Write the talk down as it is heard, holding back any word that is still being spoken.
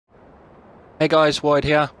Hey guys, Wide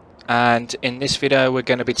here, and in this video we're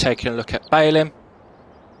going to be taking a look at baling,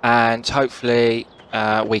 and hopefully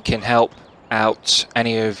we can help out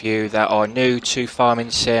any of you that are new to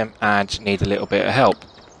farming sim and need a little bit of help.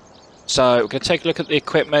 So we're going to take a look at the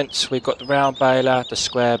equipment. We've got the round baler, the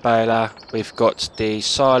square baler, we've got the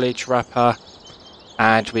silage wrapper,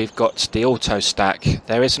 and we've got the auto stack.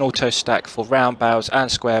 There is an auto stack for round bales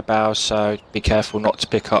and square bales, so be careful not to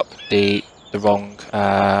pick up the wrong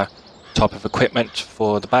type of equipment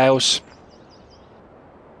for the bales.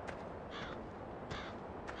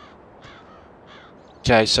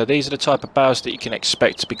 Okay, so these are the type of bales that you can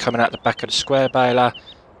expect to be coming out the back of the square baler,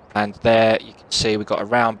 and there you can see we've got a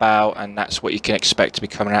round bale, and that's what you can expect to be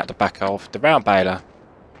coming out the back of the round baler.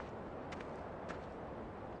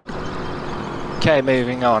 Okay,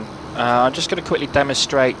 moving on. I'm just going to quickly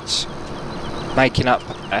demonstrate making up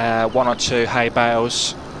one or two hay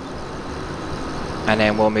bales, and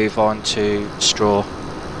then we'll move on to straw.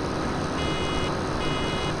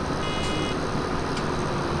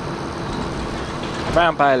 The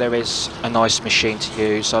round baler is a nice machine to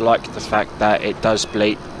use. I like the fact that it does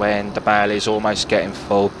bleep when the bale is almost getting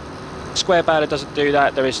full. Square baler doesn't do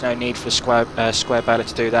that. There is no need for square baler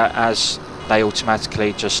to do that, as they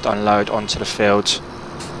automatically just unload onto the field.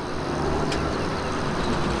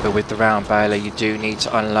 But with the round baler you do need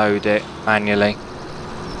to unload it manually.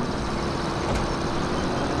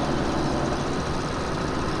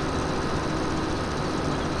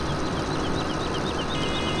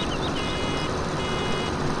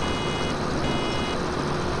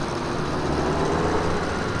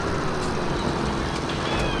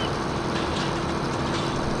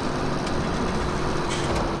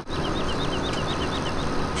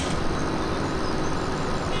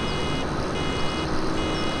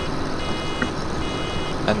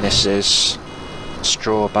 And this is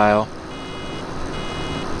straw bale.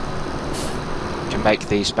 You can make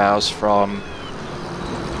these bales from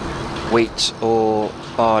wheat or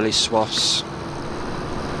barley swaths.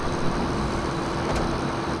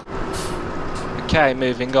 Okay,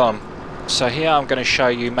 moving on. So here I'm going to show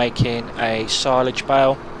you making a silage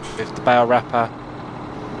bale with the bale wrapper.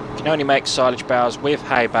 You can only make silage bales with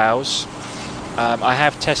hay bales. I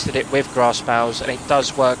have tested it with grass bales and it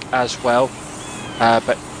does work as well.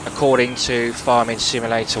 But according to Farming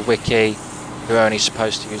Simulator Wiki, you're only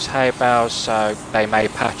supposed to use hay bales, so they may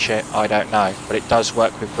patch it, I don't know. But it does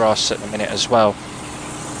work with grass at the minute as well.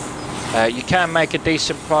 You can make a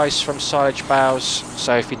decent price from silage bales,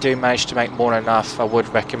 so if you do manage to make more than enough, I would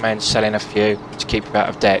recommend selling a few to keep you out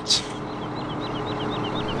of debt.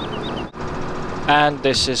 And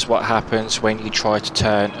this is what happens when you try to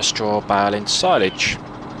turn a straw bale into silage.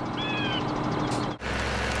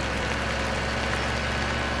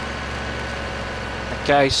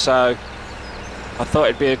 Okay, so I thought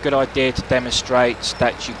it'd be a good idea to demonstrate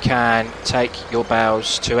that you can take your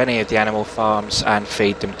bales to any of the animal farms and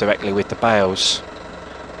feed them directly with the bales.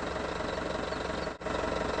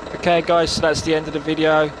 Okay guys, so that's the end of the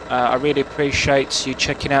video. I really appreciate you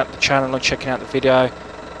checking out the channel and checking out the video.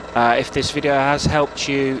 If this video has helped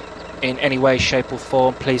you in any way, shape or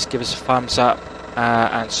form, please give us a thumbs up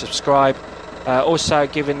and subscribe. Also,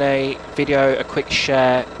 giving the video a quick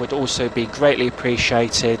share would also be greatly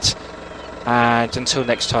appreciated. And until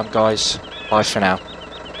next time guys, bye for now.